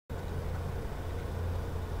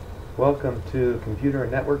Welcome to Computer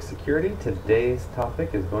and Network Security. Today's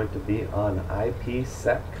topic is going to be on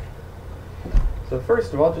IPsec. So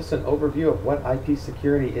first of all, just an overview of what IP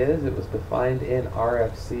security is. It was defined in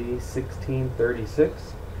RFC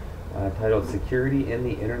 1636, titled Security in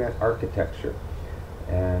the Internet Architecture.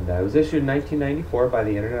 And it was issued in 1994 by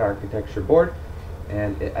the Internet Architecture Board,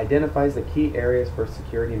 and it identifies the key areas for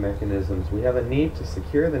security mechanisms. We have a need to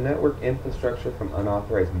secure the network infrastructure from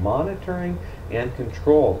unauthorized monitoring and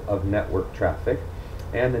control of network traffic,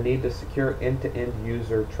 and the need to secure end-to-end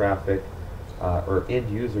user traffic or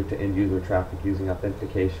end-user to end-user traffic using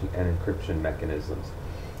authentication and encryption mechanisms.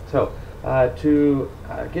 So to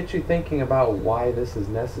get you thinking about why this is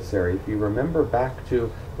necessary, if you remember back to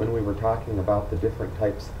when we were talking about the different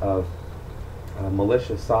types of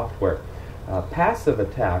malicious software, passive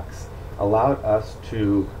attacks allowed us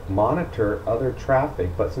to monitor other traffic,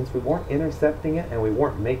 but since we weren't intercepting it and we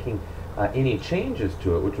weren't making any changes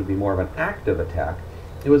to it, which would be more of an active attack,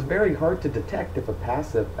 it was very hard to detect if a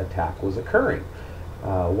passive attack was occurring.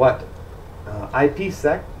 What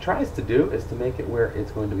IPsec tries to do is to make it where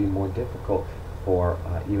it's going to be more difficult for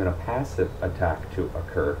even a passive attack to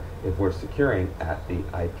occur if we're securing at the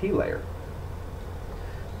IP layer.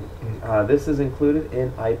 This is included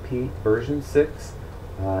in IP version 6,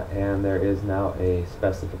 and there is now a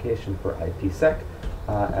specification for IPsec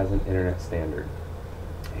as an internet standard.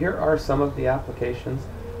 Here are some of the applications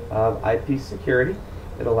of IP security.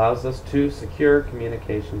 It allows us to secure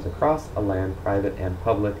communications across a LAN, private and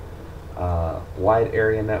public, wide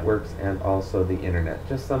area networks, and also the internet.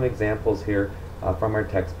 Just some examples here from our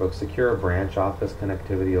textbook. Secure a branch office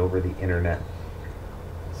connectivity over the internet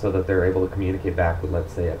so that they're able to communicate back with,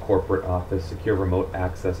 let's say, a corporate office. Secure remote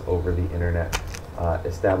access over the internet.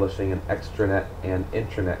 Establishing an extranet and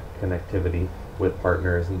intranet connectivity with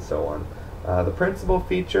partners, and so on. The principal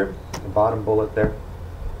feature, the bottom bullet there,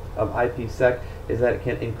 of IPsec is that it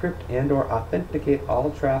can encrypt and or authenticate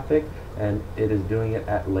all traffic, and it is doing it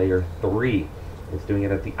at layer 3. It's doing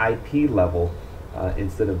it at the IP level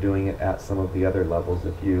instead of doing it at some of the other levels.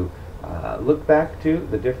 If you look back to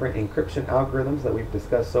the different encryption algorithms that we've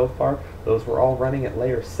discussed so far, those were all running at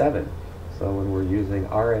layer 7. So when we're using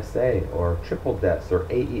RSA or triple DES or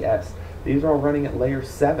AES, these are all running at layer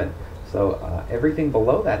 7. So everything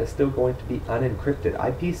below that is still going to be unencrypted.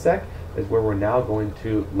 IPsec is where we're now going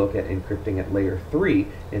to look at encrypting at layer 3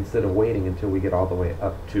 instead of waiting until we get all the way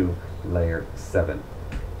up to layer 7.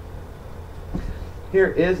 Here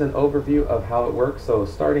is an overview of how it works. So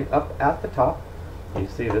starting up at the top, you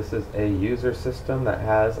see this is a user system that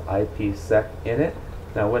has IPsec in it.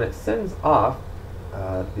 Now when it sends off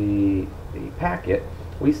the packet,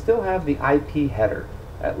 we still have the IP header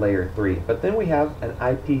at layer 3, but then we have an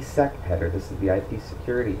IPsec header. This is the IP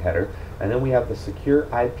security header, and then we have the secure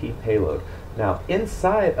IP payload. Now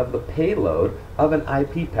inside of the payload of an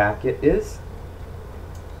IP packet is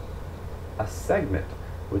a segment,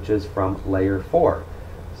 which is from layer 4.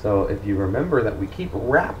 So if you remember that we keep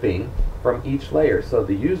wrapping from each layer, so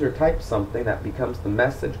the user types something, that becomes the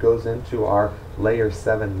message, goes into our layer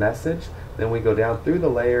 7 message, then we go down through the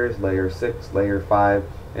layers, layer 6, layer 5,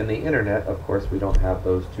 and the internet. Of course we don't have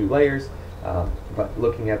those two layers, but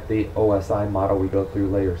looking at the OSI model, we go through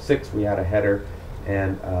layer 6, we add a header,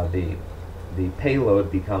 and the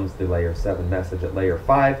payload becomes the layer 7 message. At layer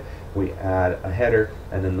 5 we add a header,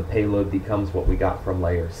 and then the payload becomes what we got from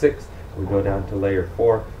layer 6. We go down to layer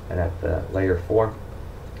 4, and at the layer 4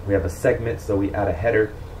 we have a segment, so we add a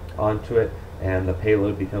header onto it, and the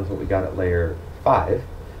payload becomes what we got at layer 5.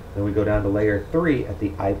 Then we go down to layer 3 at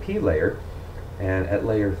the IP layer, and at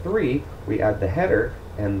layer 3 we add the header,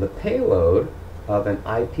 and the payload of an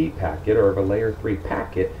IP packet or of a layer 3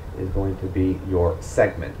 packet is going to be your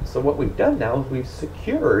segment. So what we've done now is we've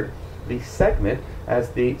secured the segment as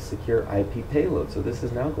the secure IP payload. So this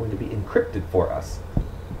is now going to be encrypted for us.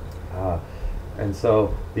 And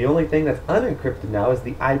so the only thing that's unencrypted now is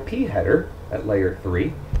the IP header at layer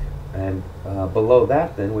 3. And below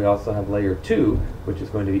that then we also have layer 2, which is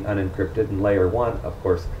going to be unencrypted, and layer 1 of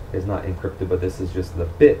course is not encrypted, but this is just the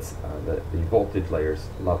bits, the voltage layers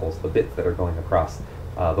levels, the bits that are going across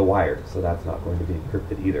the wire, so that's not going to be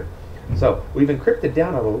encrypted either. So we've encrypted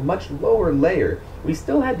down a much lower layer. We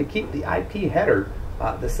still had to keep the IP header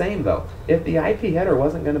the same though. If the IP header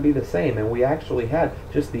wasn't going to be the same and we actually had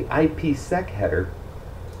just the IPsec header,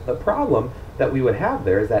 the problem that we would have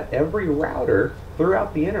there is that every router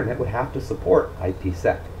throughout the internet would have to support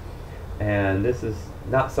IPsec. And this is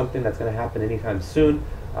not something that's going to happen anytime soon.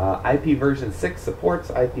 IP version 6 supports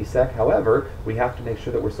IPsec. However, we have to make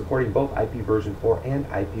sure that we're supporting both IP version 4 and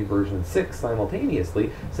IP version 6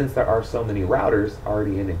 simultaneously, since there are so many routers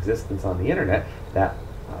already in existence on the internet that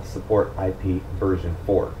support IP version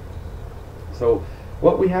 4. So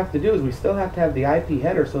what we have to do is we still have to have the IP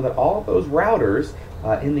header so that all of those routers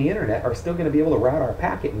in the internet are still going to be able to route our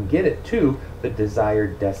packet and get it to the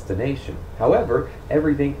desired destination. However,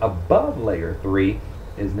 everything above layer 3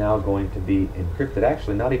 is now going to be encrypted.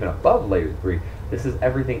 Actually, not even above layer 3. This is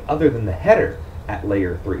everything other than the header at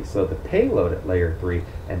layer 3. So the payload at layer 3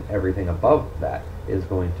 and everything above that is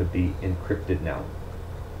going to be encrypted now.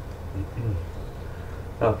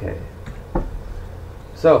 Okay.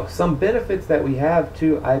 So some benefits that we have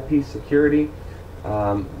to IP security.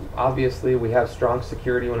 Obviously, we have strong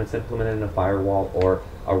security when it's implemented in a firewall or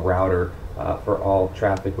a router for all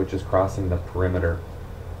traffic which is crossing the perimeter.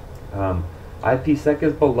 IPsec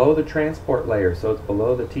is below the transport layer, so it's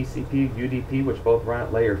below the TCP, UDP, which both run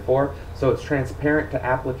at layer 4, so it's transparent to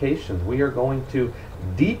applications. We are going to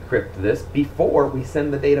decrypt this before we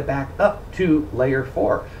send the data back up to layer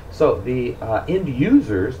 4. So the end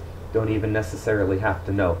users don't even necessarily have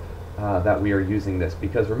to know that we are using this,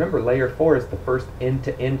 because remember, layer 4 is the first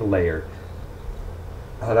end-to-end layer.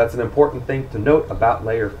 That's an important thing to note about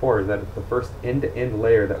layer 4, is that it's the first end-to-end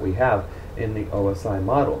layer that we have in the OSI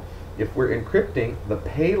model. If we're encrypting the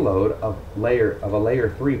payload of a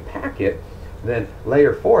layer 3 packet, then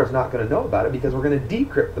layer 4 is not going to know about it, because we're going to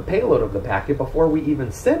decrypt the payload of the packet before we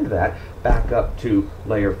even send that back up to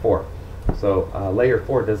layer 4. So layer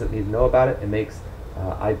 4 doesn't need to know about it. It makes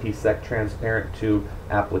IPsec transparent to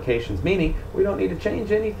applications, meaning we don't need to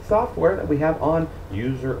change any software that we have on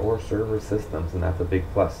user or server systems, and that's a big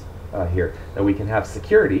plus here, that we can have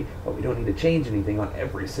security, but we don't need to change anything on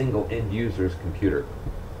every single end user's computer.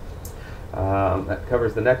 That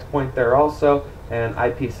covers the next point there also, and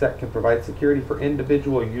IPsec can provide security for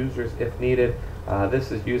individual users if needed.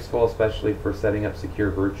 This is useful especially for setting up secure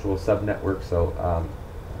virtual subnetworks, so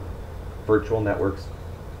virtual networks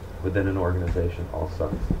within an organization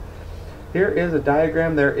also. Here is a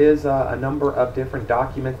diagram. There is a number of different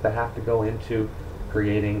documents that have to go into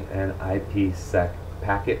creating an IPsec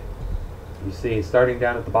packet. You see, starting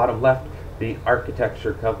down at the bottom left, the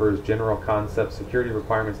architecture covers general concepts, security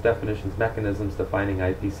requirements, definitions, mechanisms defining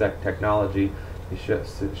IPsec technology. We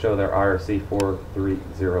show their RFC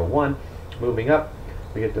 4301. Moving up,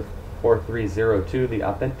 we get to 4302, the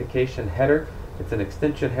authentication header. It's an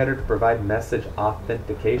extension header to provide message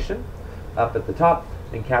authentication. Up at the top,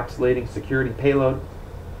 encapsulating security payload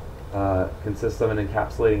consists of an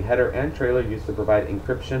encapsulating header and trailer used to provide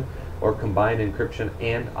encryption or combined encryption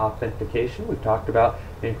and authentication. We've talked about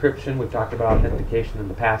encryption, we've talked about authentication in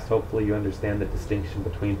the past. Hopefully you understand the distinction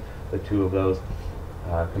between the two of those,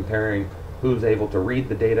 comparing who's able to read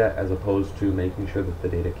the data as opposed to making sure that the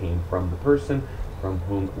data came from the person from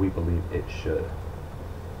whom we believe it should.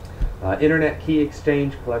 Internet key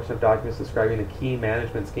exchange, collection of documents describing the key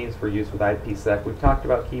management schemes for use with IPsec. We've talked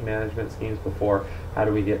about key management schemes before. How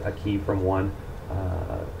do we get a key from one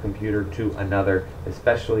computer to another,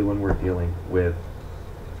 especially when we're dealing with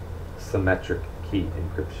symmetric key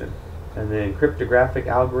encryption. And then cryptographic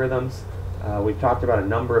algorithms. We've talked about a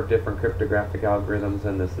number of different cryptographic algorithms,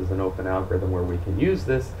 and this is an open algorithm where we can use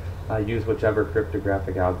this, use whichever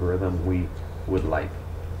cryptographic algorithm we would like.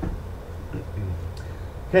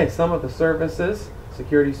 Okay, some of the services,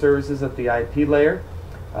 security services at the IP layer,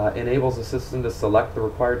 enables the system to select the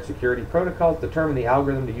required security protocols, determine the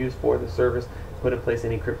algorithm to use for the service, put in place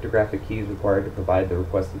any cryptographic keys required to provide the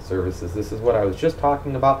requested services. This is what I was just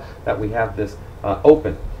talking about, that we have this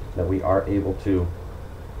open, that we are able to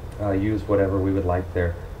use whatever we would like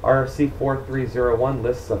there. RFC 4301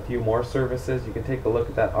 lists a few more services. You can take a look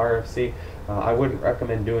at that RFC. I wouldn't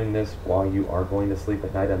recommend doing this while you are going to sleep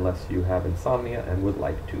at night unless you have insomnia and would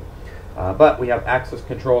like to. But we have access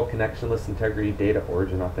control, connectionless integrity, data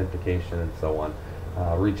origin authentication, and so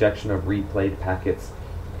on. Rejection of replayed packets,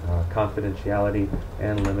 confidentiality,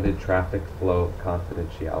 and limited traffic flow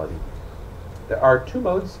confidentiality. There are two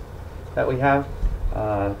modes that we have.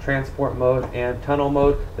 Transport mode and tunnel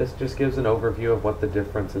mode. This just gives an overview of what the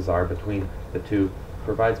differences are between the two.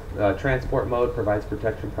 Transport mode provides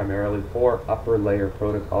protection primarily for upper layer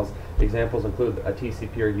protocols. Examples include a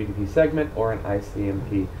TCP or UDP segment or an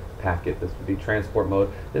ICMP packet. This would be transport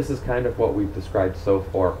mode. This is kind of what we've described so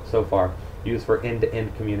far, used for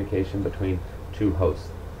end-to-end communication between two hosts.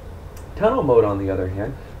 Tunnel mode, on the other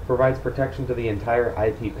hand, provides protection to the entire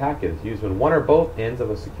IP packet. It's used when one or both ends of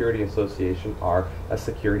a security association are a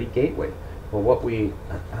security gateway. Well, what we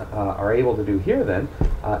are able to do here then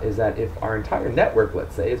is that if our entire network,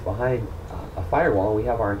 let's say, is behind a firewall, and we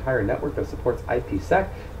have our entire network that supports IPsec,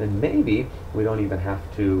 then maybe we don't even have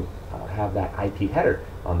to have that IP header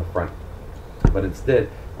on the front. But instead,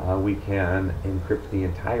 we can encrypt the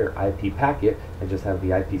entire IP packet and just have the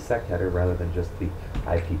IPsec header rather than just the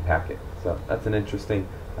IP packet. So that's an interesting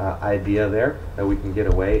idea there, that we can get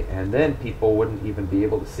away, and then people wouldn't even be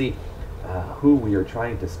able to see who we are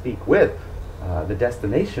trying to speak with, the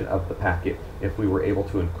destination of the packet, if we were able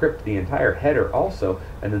to encrypt the entire header also,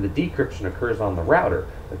 and then the decryption occurs on the router.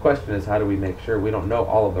 The question is, how do we make sure we don't know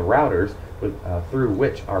all of the routers through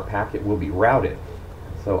which our packet will be routed?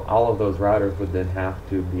 So all of those routers would then have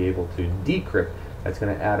to be able to decrypt. That's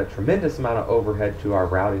going to add a tremendous amount of overhead to our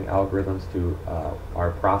routing algorithms, to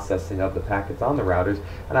our processing of the packets on the routers,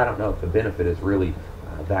 and I don't know if the benefit is really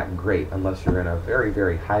that great unless you're in a very,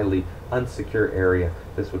 very highly unsecure area.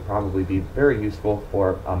 This would probably be very useful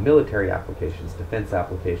for military applications. Defense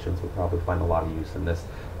applications would probably find a lot of use in this,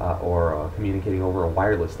 or communicating over a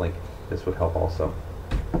wireless link. This would help also.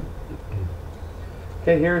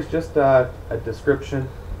 Okay, here's just a description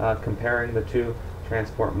comparing the two,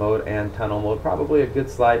 transport mode and tunnel mode. Probably a good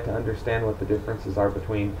slide to understand what the differences are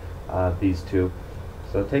between these two.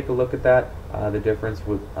 So take a look at that, the difference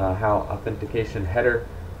with how authentication header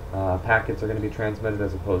packets are going to be transmitted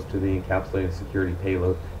as opposed to the encapsulated security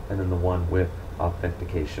payload, and then the one with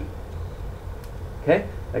authentication. Okay,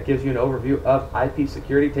 that gives you an overview of IP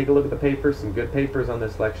security. Take a look at the papers, some good papers on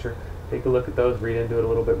this lecture. Take a look at those, read into it a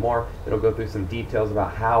little bit more. It'll go through some details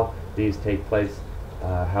about how these take place,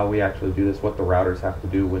 how we actually do this, what the routers have to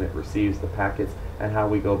do when it receives the packets, and how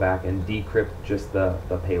we go back and decrypt just the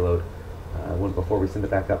payload before we send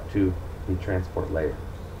it back up to the transport layer.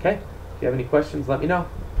 Okay? If you have any questions, let me know.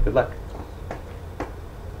 Good luck.